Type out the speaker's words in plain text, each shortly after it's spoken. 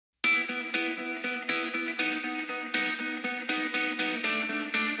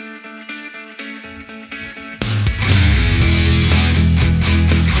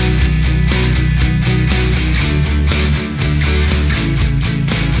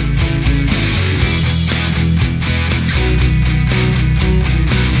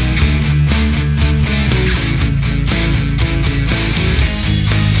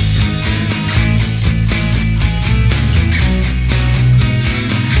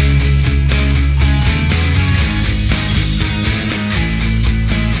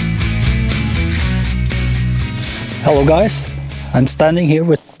Hello guys, I'm standing here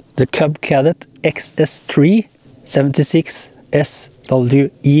with the Cub Cadet XS3 76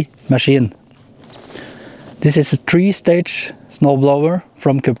 SWE machine. This is a 3-stage snowblower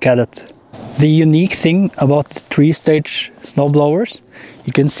from Cub Cadet. The unique thing about 3-stage snowblowers,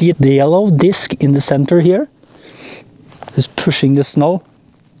 you can see the yellow disc in the center here is pushing the snow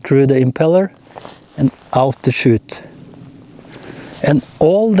through the impeller and out the chute. And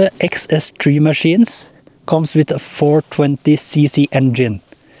all the XS3 machines comes with a 420cc engine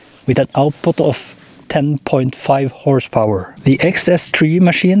with an output of 10.5 horsepower. The XS3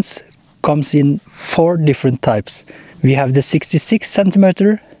 machines comes in 4 different types. We have the 66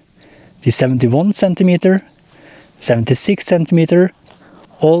 centimeter, the 71 centimeter, 76 centimeter,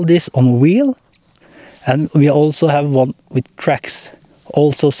 all this on wheel, and we also have one with tracks,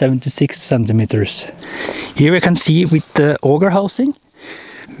 also 76 centimeters. Here we can see with the auger housing,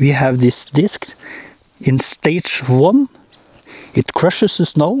 we have this disc. In stage 1, it crushes the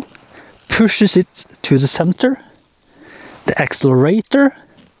snow, pushes it to the center. The accelerator,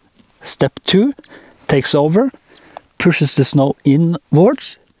 step 2, takes over, pushes the snow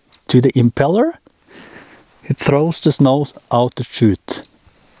inwards to the impeller. It throws the snow out the chute.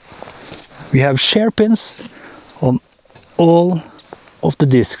 We have shear pins on all of the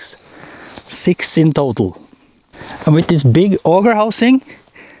discs, 6 in total. And with this big auger housing,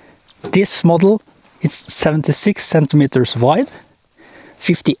 this model it's 76 centimeters wide,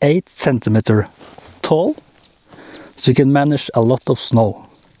 58 centimeter tall, so you can manage a lot of snow.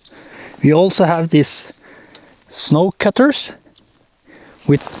 We also have these snow cutters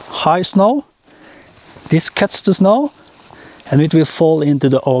with high snow. This cuts the snow and it will fall into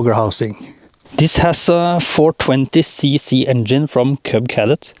the auger housing. This has a 420cc engine from Cub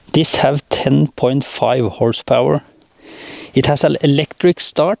Cadet. This have 10.5 horsepower. It has an electric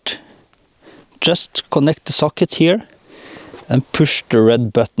start. Just connect the socket here and push the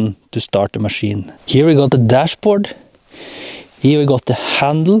red button to start the machine. Here we got the dashboard. Here we got the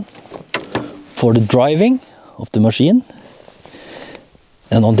handle for the driving of the machine.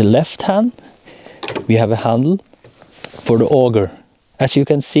 And on the left hand, we have a handle for the auger. As you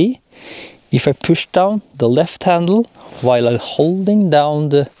can see, if I push down the left handle while I'm holding down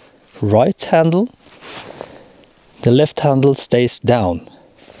the right handle, the left handle stays down.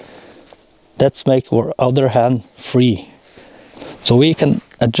 Let's make our other hand free. So we can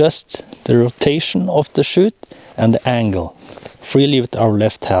adjust the rotation of the chute and the angle freely with our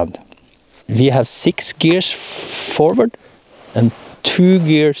left hand. We have 6 gears forward and 2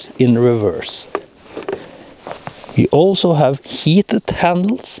 gears in reverse. We also have heated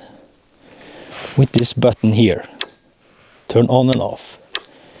handles with this button here. Turn on and off.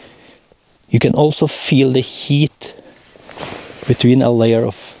 You can also feel the heat between a layer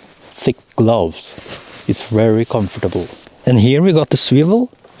of thick gloves. It's very comfortable. And here we got the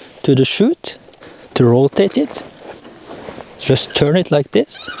swivel to the chute to rotate it. Just turn it like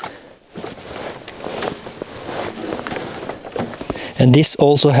this. And this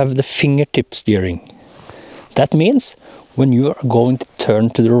also have the fingertip steering. That means when you are going to turn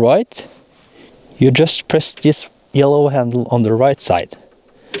to the right, you just press this yellow handle on the right side.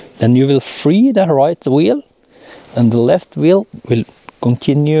 Then you will free the right wheel and the left wheel will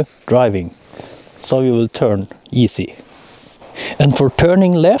continue driving, so you will turn easy. And for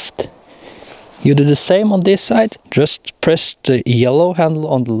turning left, you do the same on this side. Just press the yellow handle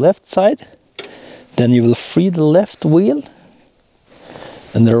on the left side, then you will free the left wheel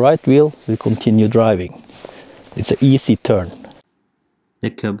and the right wheel will continue driving. It's an easy turn.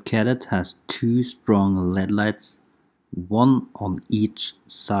 The Cub Cadet has 2 strong LED lights, one on each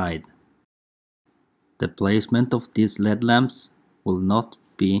side. The placement of these LED lamps will not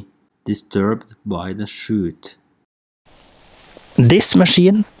be disturbed by the chute. This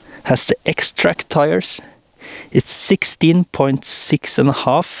machine has the X-Trac tires. It's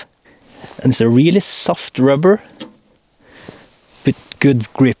 16.6.5 and it's a really soft rubber with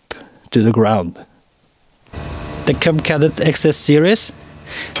good grip to the ground. The Cub Cadet XS series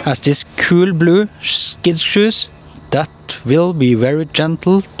has this cool blue skid shoes that will be very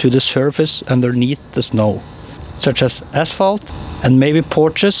gentle to the surface underneath the snow, such as asphalt and maybe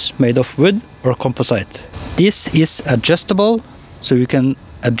porches made of wood or composite. This is adjustable, so you can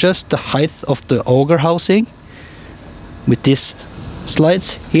adjust the height of the auger housing with these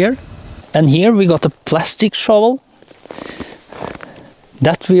slides here. And here we got a plastic shovel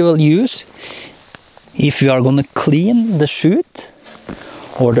that we will use if we are going to clean the chute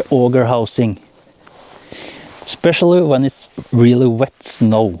or the auger housing, especially when it's really wet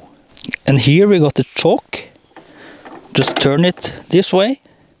snow. And here we got the chalk. Just turn it this way,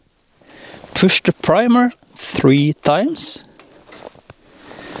 push the primer 3 times.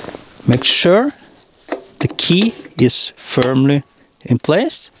 Make sure the key is firmly in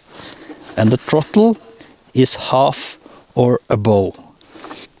place and the throttle is half or above.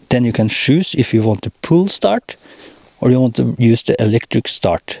 Then you can choose if you want to pull start or you want to use the electric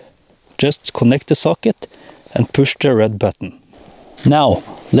start. Just connect the socket and push the red button. Now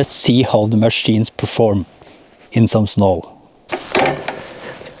let's see how the machines perform in some snow.